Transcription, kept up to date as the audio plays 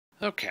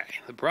Okay,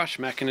 the brush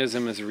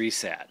mechanism is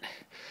reset.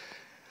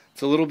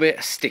 It's a little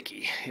bit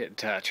sticky.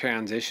 It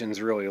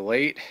transitions really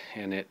late,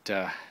 and it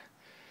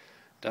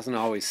doesn't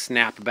always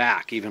snap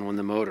back even when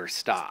the motor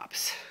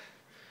stops.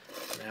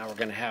 Now we're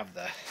going to have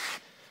the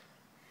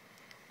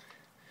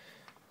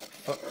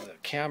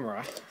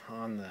camera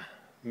on the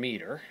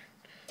meter,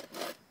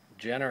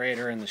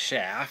 generator in the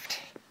shaft,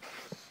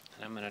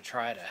 and I'm going to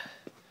try to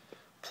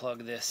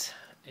plug this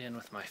in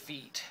with my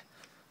feet.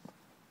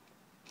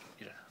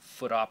 Get a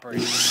foot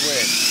operated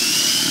switch.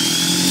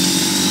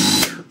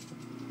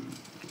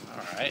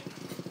 Alright,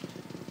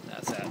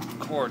 that's that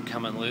cord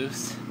coming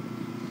loose.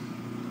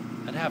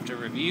 I'd have to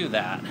review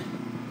that,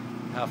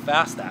 how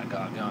fast that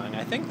got going.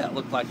 I think that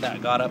looked like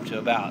that got up to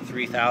about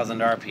 3,000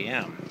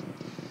 RPM.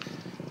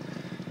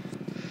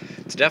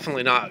 It's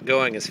definitely not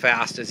going as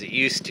fast as it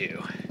used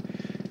to.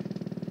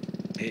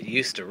 It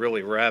used to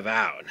really rev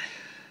out.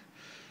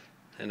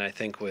 And I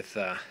think with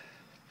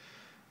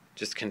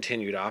just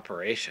continued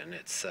operation,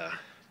 it's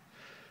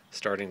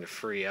starting to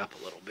free up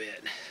a little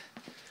bit.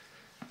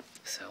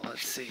 So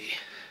let's see.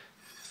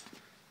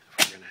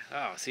 If we're gonna,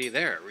 oh, see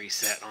there, it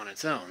reset on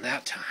its own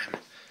that time.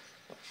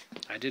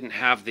 I didn't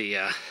have the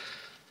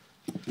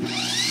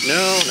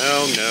no.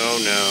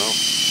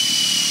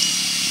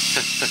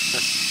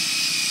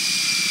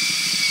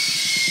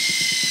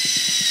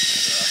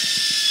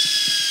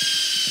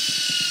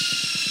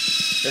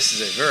 This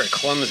is a very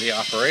clumsy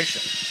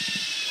operation.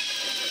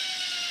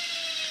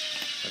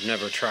 I've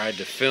never tried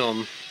to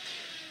film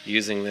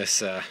using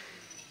this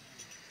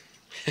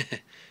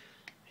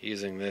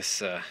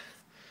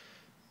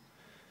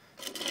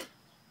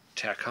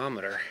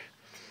tachometer,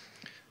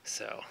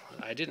 so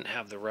I didn't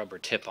have the rubber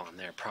tip on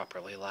there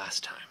properly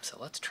last time, so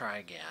let's try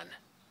again.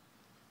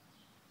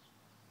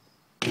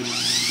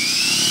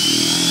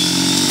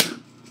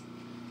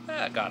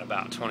 That got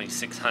about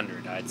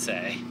 2,600, I'd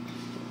say.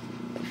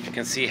 You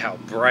can see how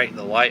bright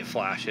the light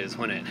flashes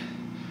when it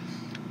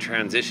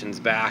transitions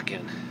back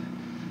and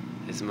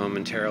is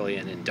momentarily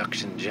an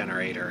induction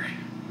generator.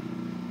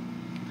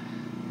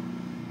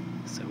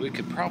 So we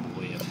could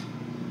probably have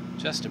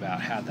just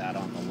about had that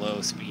on the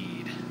low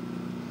speed.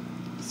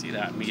 See,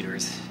 that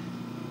meter's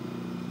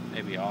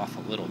maybe off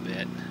a little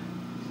bit.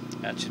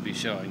 That should be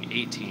showing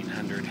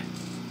 1,800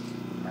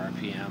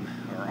 RPM,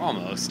 or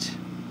almost,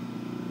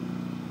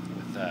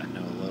 with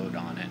no load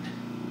on it.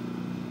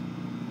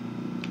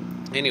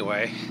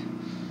 Anyway,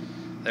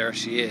 there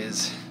she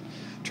is.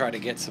 Try to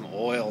get some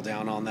oil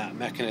down on that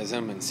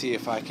mechanism and see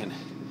if I can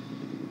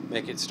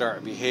make it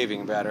start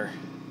behaving better.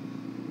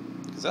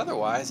 Because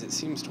otherwise it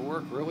seems to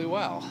work really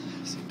well.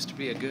 Seems to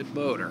be a good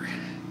motor.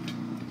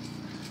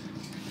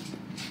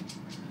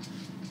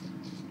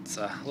 It's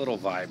a little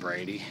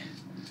vibratey.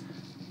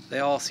 They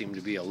all seem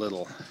to be a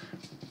little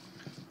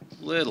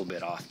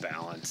bit off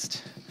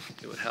balanced.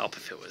 It would help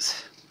if it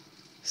was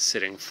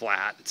sitting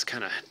flat. It's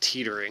kind of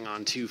teetering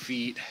on 2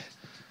 feet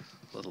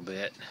a little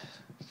bit.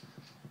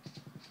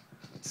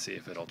 Let's see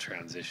if it'll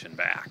transition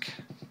back.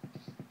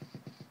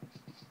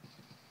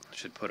 I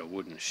should put a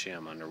wooden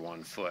shim under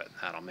 1 foot.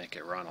 That'll make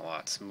it run a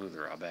lot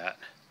smoother, I'll bet.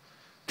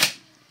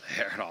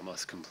 There, it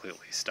almost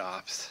completely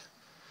stops.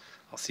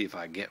 I'll see if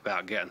I get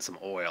about getting some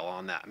oil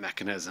on that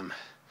mechanism.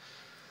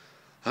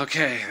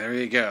 Okay, there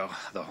you go.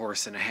 The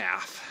horse and a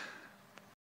half.